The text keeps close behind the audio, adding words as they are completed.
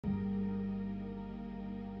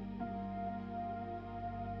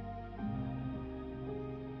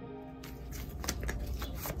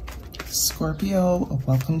Scorpio,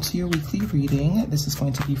 welcome to your weekly reading. This is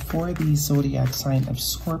going to be for the zodiac sign of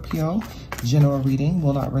Scorpio. General reading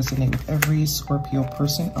will not resonate with every Scorpio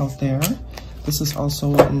person out there. This is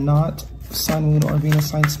also not Sun, Moon, or Venus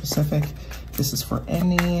sign specific. This is for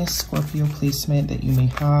any Scorpio placement that you may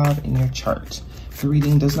have in your chart. If the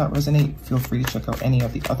reading does not resonate, feel free to check out any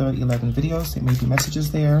of the other 11 videos. There may be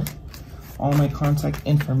messages there. All my contact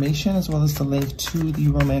information, as well as the link to the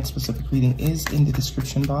romance-specific reading, is in the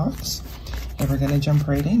description box. And we're going to jump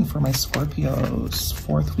right in for my Scorpios.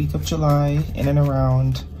 4th week of July, in and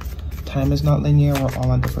around. Time is not linear. We're all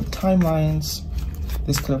on different timelines.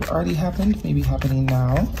 This could have already happened, maybe happening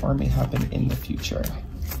now, or may happen in the future.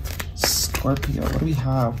 Scorpio, what do we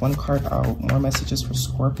have? One card out. More messages for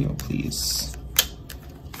Scorpio, please.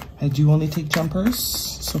 I do only take jumpers,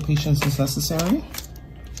 so patience is necessary.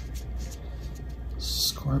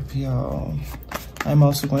 Scorpio. I'm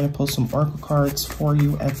also going to pull some oracle cards for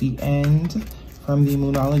you at the end from the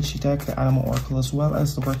Moonology deck, the Animal Oracle, as well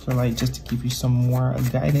as the Work Your Light, just to give you some more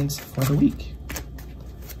guidance for the week.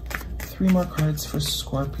 3 more cards for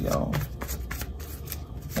Scorpio.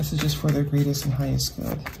 Messages for their greatest and highest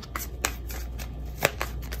good.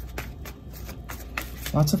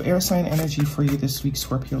 Lots of air sign energy for you this week,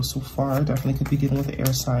 Scorpio, so far. Definitely could be dealing with the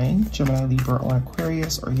air sign, Gemini, Libra, or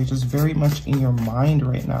Aquarius, or you're just very much in your mind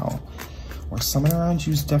right now. Or someone around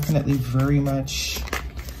you is definitely very much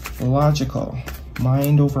logical.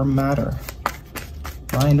 Mind over matter.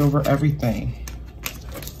 Mind over everything.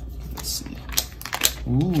 Let's see.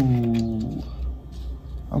 Ooh.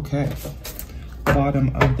 Okay.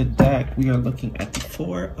 Bottom of the deck, we are looking at the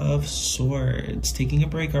 4 of Swords. Taking a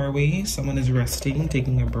break, are we? Someone is resting,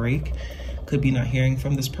 taking a break. Could be not hearing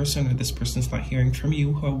from this person, or this person's not hearing from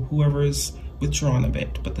you, whoever is withdrawn a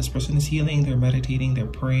bit. But this person is healing, they're meditating, they're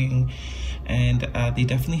praying, and they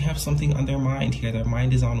definitely have something on their mind here. Their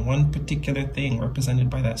mind is on one particular thing, represented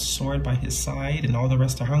by that sword by his side, and all the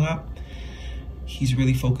rest are hung up. He's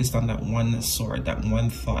really focused on that one sword, that one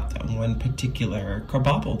thought, that one particular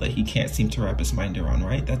kabobble that he can't seem to wrap his mind around,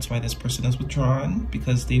 right? That's why this person is withdrawn,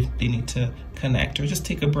 because they need to connect or just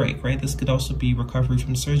take a break, right? This could also be recovery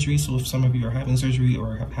from surgery. So if some of you are having surgery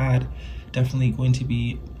or have had, definitely going to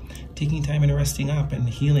be taking time and resting up and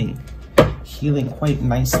healing quite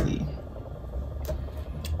nicely.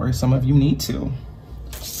 Or some of you need to.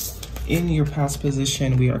 In your past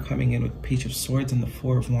position, we are coming in with Page of Swords and the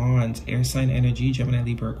 4 of Wands. Air sign energy, Gemini,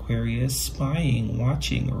 Libra, Aquarius. Spying,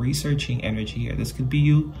 watching, researching energy here. This could be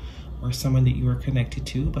you or someone that you are connected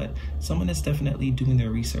to, but someone is definitely doing their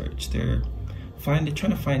research. They're trying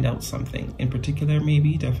to find out something. In particular,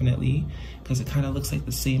 maybe, definitely, because it kind of looks like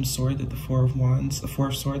the same sword that the 4 of Wands, the 4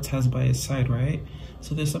 of Swords has by his side, right?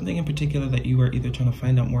 So there's something in particular that you are either trying to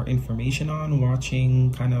find out more information on,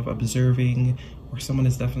 watching, kind of observing, or someone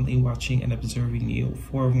is definitely watching and observing you.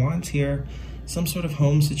 4 of Wands here, some sort of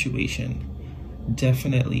home situation,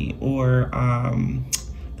 definitely. Or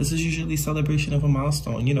this is usually celebration of a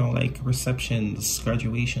milestone, you know, like receptions,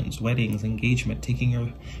 graduations, weddings, engagement, taking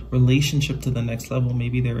your relationship to the next level.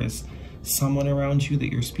 Maybe there is someone around you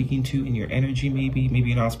that you're speaking to in your energy, maybe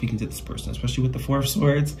you're not speaking to this person, especially with the 4 of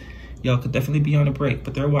Swords. Y'all could definitely be on a break,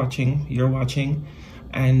 but they're watching, you're watching,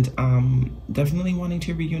 and definitely wanting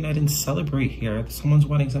to reunite and celebrate here. Someone's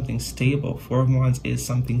wanting something stable. 4 of Wands is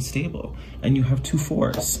something stable, and you have 2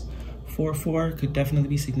 4s. 4-4 could definitely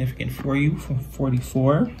be significant for you, for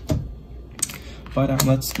 44. But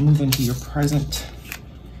let's move into your present.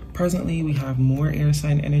 Presently, we have more air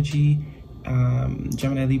sign energy,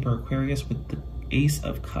 Gemini, Libra, Aquarius, with the Ace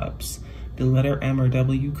of Cups. The letter M or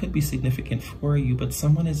W could be significant for you, but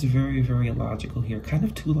someone is very, very logical here. Kind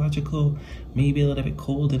of too logical, maybe a little bit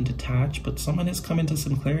cold and detached, but someone has come into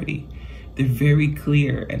some clarity. They're very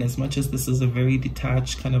clear, and as much as this is a very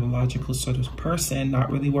detached, kind of logical sort of person, not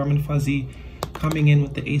really warm and fuzzy, coming in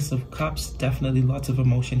with the Ace of Cups, definitely lots of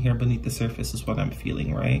emotion here beneath the surface is what I'm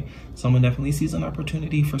feeling, right? Someone definitely sees an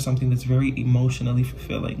opportunity for something that's very emotionally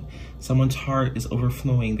fulfilling. Someone's heart is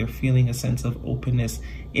overflowing. They're feeling a sense of openness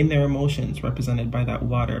in their emotions, represented by that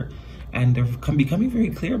water. And they're becoming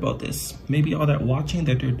very clear about this. Maybe all that watching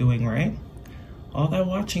that they're doing, right? All that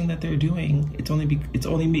watching that they're doing, it's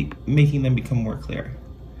only making them become more clear.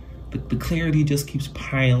 The clarity just keeps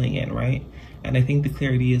piling in, right? And I think the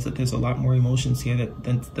clarity is that there's a lot more emotions here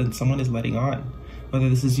than someone is letting on. Whether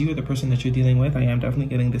this is you or the person that you're dealing with, I am definitely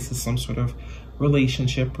getting this as some sort of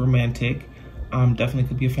relationship, romantic. Definitely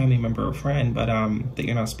could be a family member or friend, but that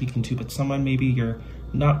you're not speaking to. But someone maybe you're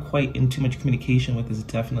not quite in too much communication with is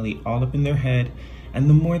definitely all up in their head. And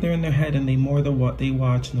the more they're in their head and the more what they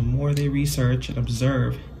watch and the more they research and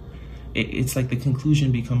observe, it's like the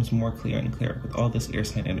conclusion becomes more clear and clear with all this air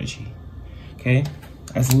sign energy. Okay,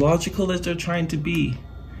 as logical as they're trying to be,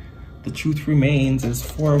 the truth remains is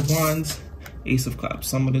 4 of Wands, Ace of Cups.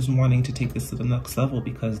 Someone is wanting to take this to the next level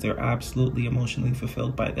because they're absolutely emotionally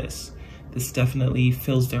fulfilled by this. This definitely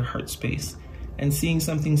fills their heart space. And seeing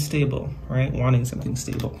something stable, right? Wanting something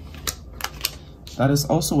stable. That is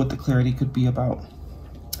also what the clarity could be about.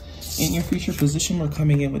 In your future position, we're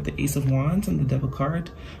coming in with the Ace of Wands and the Devil card.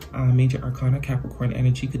 Major Arcana, Capricorn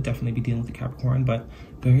energy could definitely be dealing with the Capricorn, but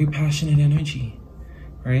very passionate energy,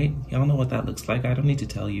 right? Y'all know what that looks like. I don't need to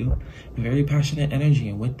tell you. Very passionate energy.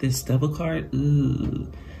 And with this Devil card,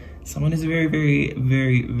 ooh, someone is very, very,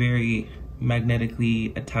 very, very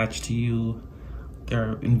magnetically attached to you.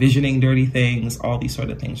 They're envisioning dirty things, all these sort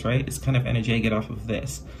of things, right? It's kind of energy I get off of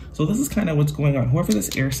this. So this is kind of what's going on. Whoever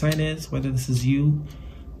this air sign is, whether this is you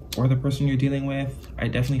or the person you're dealing with, I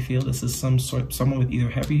definitely feel this is someone with either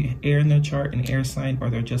heavy air in their chart, an air sign, or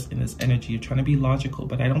they're just in this energy. You're trying to be logical,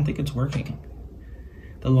 but I don't think it's working.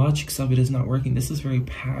 The logics of it is not working. This is very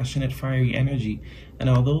passionate, fiery energy. And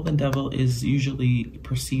although the devil is usually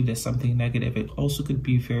perceived as something negative, it also could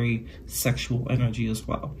be very sexual energy as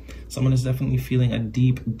well. Someone is definitely feeling a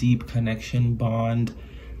deep, deep connection, bond,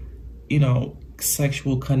 you know,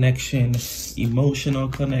 sexual connection, emotional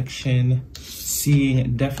connection,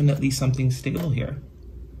 seeing definitely something stable here,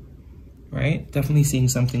 right? Definitely seeing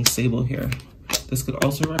something stable here. This could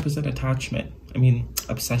also represent attachment. I mean,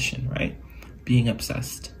 obsession, right? Being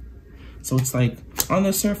obsessed. So it's like, on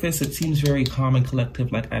the surface, it seems very calm and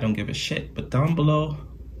collective, like I don't give a shit. But down below,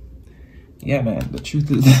 yeah, man, the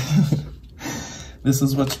truth is, this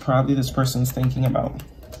is what's probably this person's thinking about.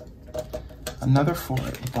 Another 4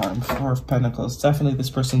 at the bottom, 4 of Pentacles. Definitely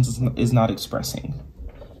this person is not expressing.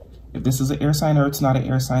 If this is an air sign or it's not an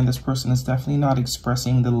air sign, this person is definitely not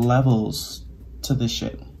expressing the levels to this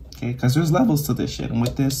shit. Okay, because there's levels to this shit. And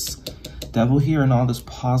with this devil here and all this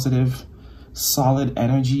positive, solid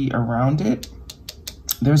energy around it,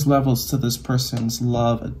 there's levels to this person's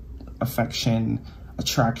love, affection,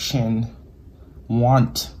 attraction,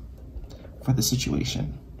 want for the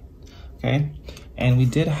situation. Okay, and we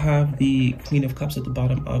did have the Queen of Cups at the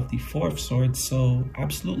bottom of the 4 of Swords, so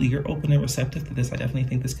absolutely you're open and receptive to this. I definitely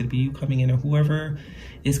think this could be you coming in, or whoever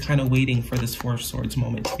is kind of waiting for this 4 of Swords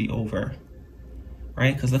moment to be over,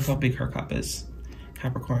 right? Because look how big her cup is.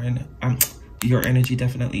 Capricorn, your energy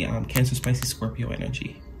definitely, Cancer, Spicy, Scorpio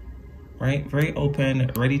energy, right? Very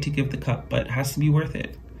open, ready to give the cup, but it has to be worth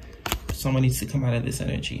it. Someone needs to come out of this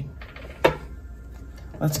energy.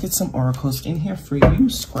 Let's get some oracles in here for you,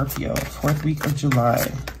 Scorpio, 4th week of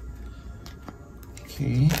July.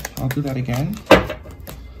 Okay, I'll do that again.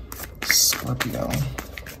 Scorpio.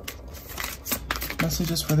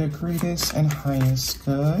 Messages for their greatest and highest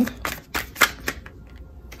good.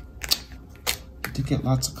 To get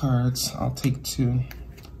lots of cards, I'll take 2.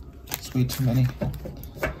 It's way too many.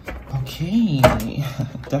 Okay,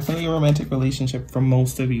 definitely a romantic relationship for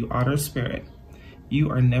most of you. Otter Spirit, you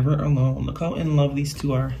are never alone. Look how in love these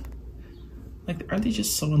two are. Like, aren't they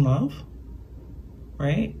just so in love?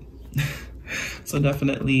 Right? So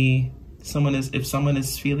definitely if someone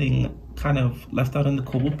is feeling kind of left out in the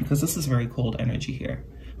cold, because this is very cold energy here.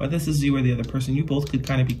 But this is you or the other person. You both could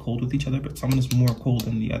kind of be cold with each other, but someone is more cold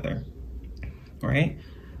than the other. Right?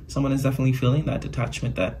 Someone is definitely feeling that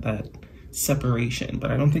detachment, that separation, but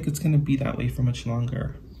I don't think it's going to be that way for much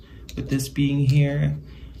longer. With this being here,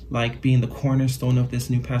 like being the cornerstone of this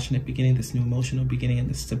new passionate beginning, this new emotional beginning, and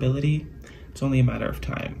this stability, it's only a matter of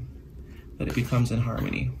time that it becomes in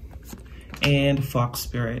harmony. And Fox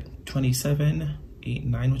Spirit, 27, 8,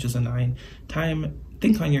 9, which is a 9. Time,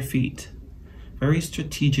 think on your feet. Very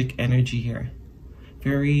strategic energy here.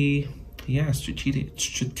 Very, yeah,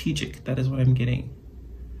 strategic. That is what I'm getting.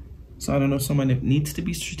 So I don't know if someone needs to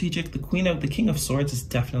be strategic. The King of Swords is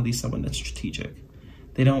definitely someone that's strategic.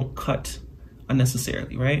 They don't cut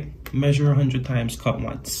unnecessarily, right? Measure 100 times, cut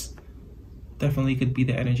once. Definitely could be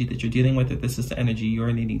the energy that you're dealing with if this is the energy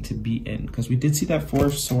you're needing to be in. Because we did see that 4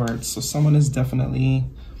 of Swords. So someone is definitely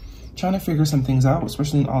trying to figure some things out,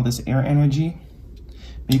 especially in all this air energy.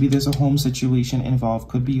 Maybe there's a home situation involved.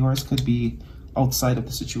 Could be yours, could be outside of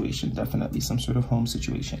the situation. Definitely some sort of home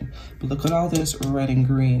situation. But look at all this red and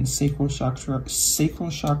green. Sacral chakra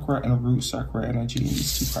and root chakra energy in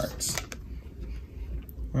these 2 parts.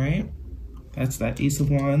 Right? That's that Ace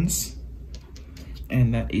of Wands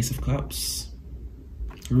and that Ace of Cups.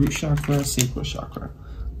 Root chakra, sacral chakra.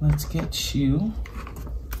 Let's get you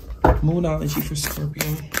Moonology for Scorpio.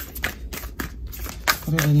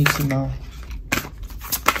 What do I need to know?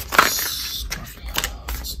 Scorpio.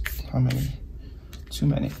 How many? Too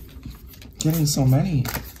many. Getting so many.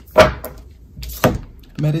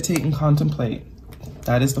 Meditate and contemplate.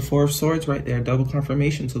 That is the Four of Swords right there, double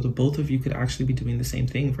confirmation. So the both of you could actually be doing the same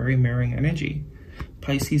thing, very mirroring energy.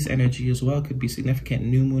 Pisces energy as well could be significant.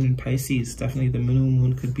 New moon in Pisces, definitely the new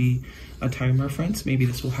moon could be a time reference. Maybe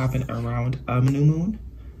this will happen around a new moon.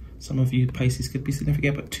 Some of you Pisces could be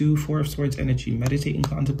significant, but 2 Four of Swords energy, meditate and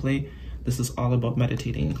contemplate. This is all about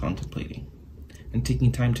meditating and contemplating and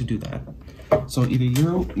taking time to do that. So either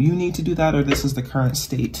you need to do that, or this is the current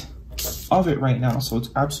state of it right now. So it's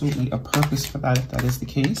absolutely a purpose for that if that is the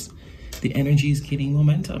case. The energy is gaining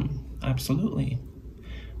momentum. Absolutely.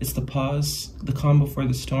 It's the pause, the calm before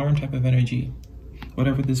the storm type of energy.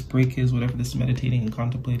 Whatever this break is, whatever this meditating and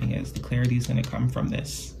contemplating is, the clarity is going to come from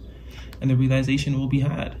this. And the realization will be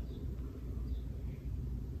had.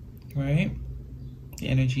 Right? The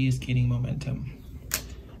energy is gaining momentum.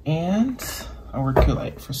 And our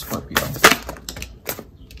Arculite for Scorpio.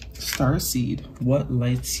 Starseed, what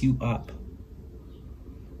lights you up?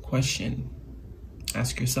 Question.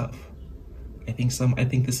 Ask yourself. I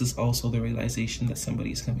think this is also the realization that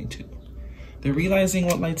somebody's coming to. They're realizing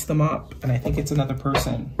what lights them up, and I think it's another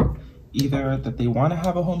person. Either that they want to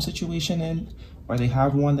have a home situation in, or they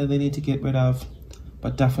have one that they need to get rid of,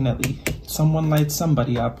 but definitely someone lights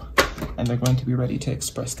somebody up, and they're going to be ready to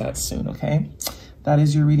express that soon, okay? That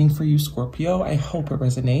is your reading for you, Scorpio. I hope it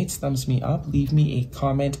resonates. Thumbs me up, leave me a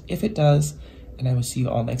comment if it does, and I will see you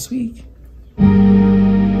all next week.